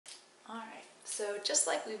So just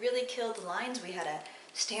like we really killed the lines, we had a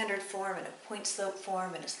standard form and a point slope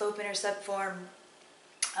form and a slope intercept form.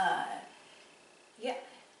 Yeah,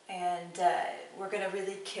 and we're going to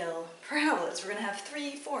really kill parabolas. We're going to have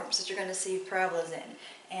 3 forms that you're going to see parabolas in.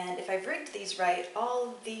 And if I've rigged these right,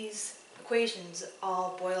 all these equations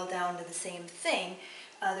all boil down to the same thing.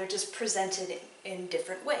 They're just presented in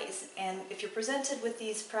different ways. And if you're presented with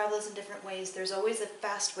these parabolas in different ways, there's always a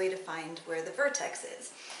fast way to find where the vertex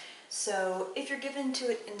is. So if you're given to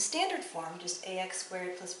it in standard form, just ax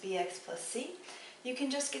squared plus bx plus c, you can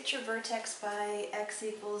just get your vertex by x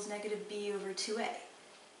equals negative b over 2a.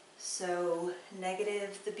 So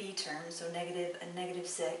negative the b term, so negative a negative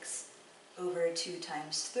 6 over 2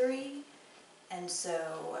 times 3, and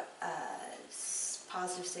so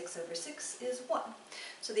positive 6 over 6 is 1.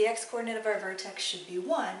 So the x-coordinate of our vertex should be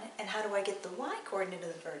 1, and how do I get the y-coordinate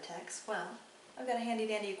of the vertex? Well, I've got a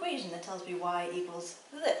handy-dandy equation that tells me y equals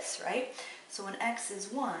this, right? So when x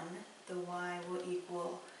is 1, the y will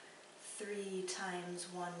equal 3 times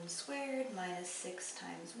 1 squared minus 6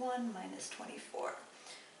 times 1 minus 24.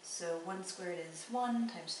 So 1 squared is 1,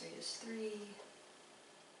 times 3 is 3,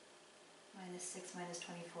 minus 6 minus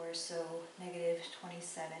 24, so negative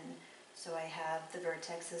 27. So I have the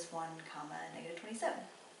vertex as 1 comma negative 27.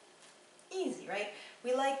 Easy, right?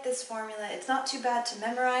 We like this formula. It's not too bad to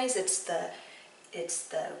memorize. It's the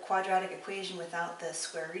quadratic equation without the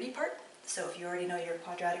square rooty part. So if you already know your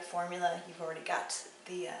quadratic formula, you've already got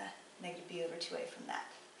the negative b over 2a from that.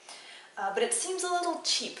 But it seems a little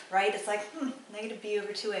cheap, right? It's like, negative b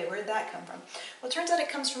over 2a, where did that come from? Well, it turns out it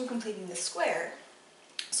comes from completing the square.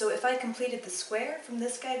 So if I completed the square from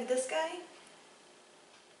this guy to this guy,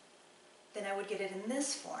 then I would get it in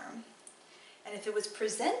this form. And if it was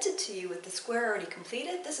presented to you with the square already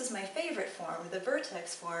completed, this is my favorite form, the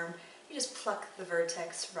vertex form. You just pluck the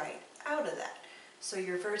vertex right out of that. So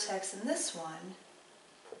your vertex in this one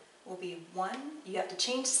will be 1. You have to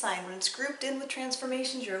change the sign. When it's grouped in with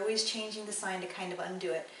transformations, you're always changing the sign to kind of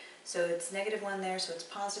undo it. So it's negative 1 there, so it's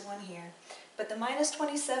positive 1 here. But the minus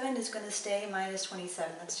 27 is going to stay minus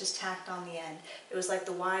 27. That's just tacked on the end. It was like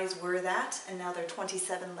the y's were that, and now they're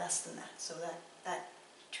 27 less than that. So that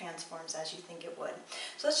transforms as you think it would.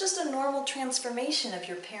 So that's just a normal transformation of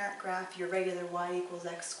your parent graph, your regular y equals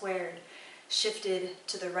x squared, shifted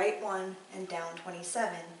to the right one and down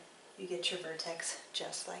 27. You get your vertex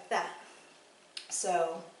just like that.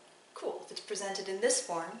 So, cool. If it's presented in this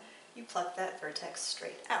form, you pluck that vertex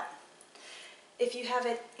straight out. If you have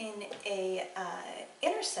it in a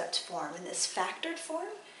intercept form, in this factored form,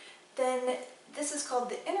 then this is called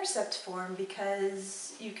the intercept form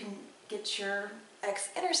because you can get your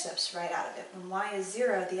x-intercepts right out of it. When y is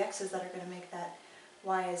 0, the x's that are going to make that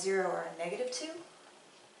y is 0 are a negative 2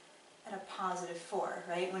 and a positive 4,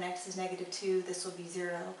 right? When x is negative 2, this will be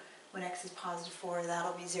 0. When x is positive 4,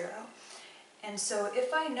 that'll be 0. And so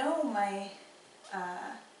if I know my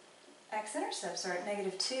x-intercepts are at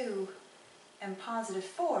negative 2 and positive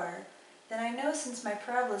 4, then I know since my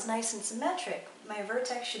parabola is nice and symmetric, my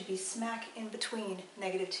vertex should be smack in between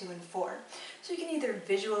negative 2 and 4. So you can either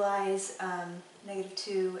visualize negative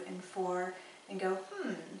 2 and 4 and go,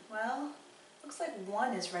 well, looks like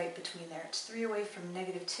 1 is right between there. It's 3 away from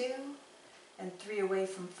negative 2 and 3 away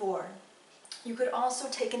from 4. You could also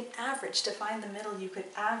take an average. To find the middle, you could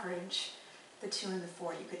average the 2 and the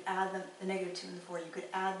 4. You could add them, the negative 2 and the 4, you could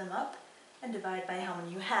add them up and divide by how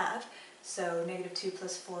many you have. So negative 2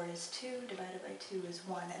 plus 4 is 2, divided by 2 is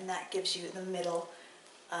 1, and that gives you the middle,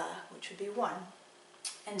 which would be 1.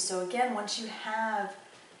 And so again, once you have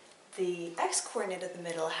the x-coordinate of the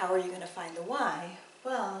middle, how are you going to find the y?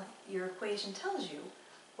 Well, your equation tells you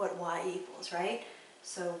what y equals, right?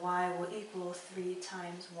 So y will equal 3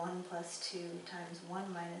 times 1 plus 2 times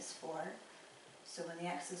 1 minus 4. So when the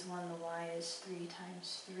x is 1, the y is 3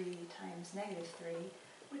 times 3 times negative 3,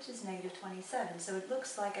 which is negative 27. So it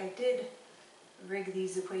looks like I did rig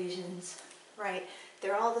these equations right.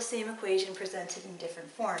 They're all the same equation presented in different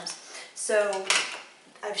forms. So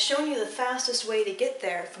I've shown you the fastest way to get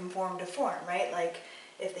there from form to form, right? Like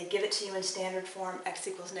if they give it to you in standard form, x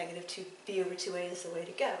equals negative 2b over 2a is the way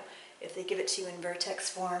to go. If they give it to you in vertex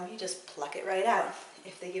form, you just pluck it right out.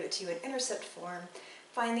 If they give it to you in intercept form,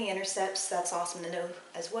 find the intercepts, that's awesome to know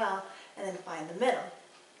as well, and then find the middle.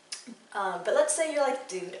 But let's say you're like,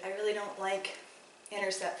 dude, I really don't like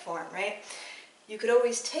intercept form, right? You could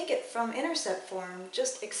always take it from intercept form,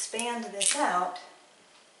 just expand this out,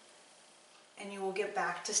 and you will get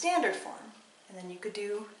back to standard form. And then you could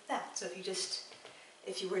do that. So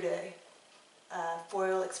if you were to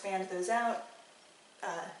FOIL expand those out,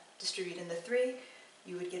 distribute in the 3,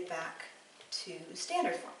 you would get back to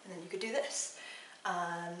standard form. And then you could do this.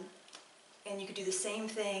 And you could do the same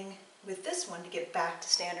thing with this one to get back to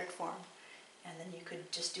standard form. And then you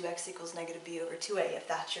could just do x equals negative b over 2a if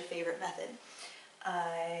that's your favorite method.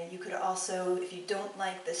 You could also, if you don't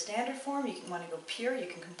like the standard form, you can want to go pure, you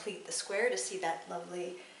can complete the square to see that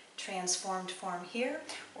lovely transformed form here.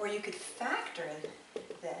 Or you could factor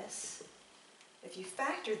this. If you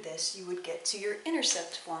factored this, you would get to your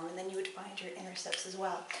intercept form, and then you would find your intercepts as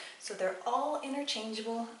well. So they're all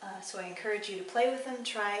interchangeable, so I encourage you to play with them,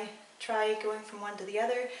 try going from one to the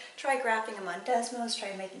other, try graphing them on Desmos,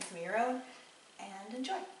 try making some of your own, and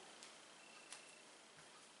enjoy.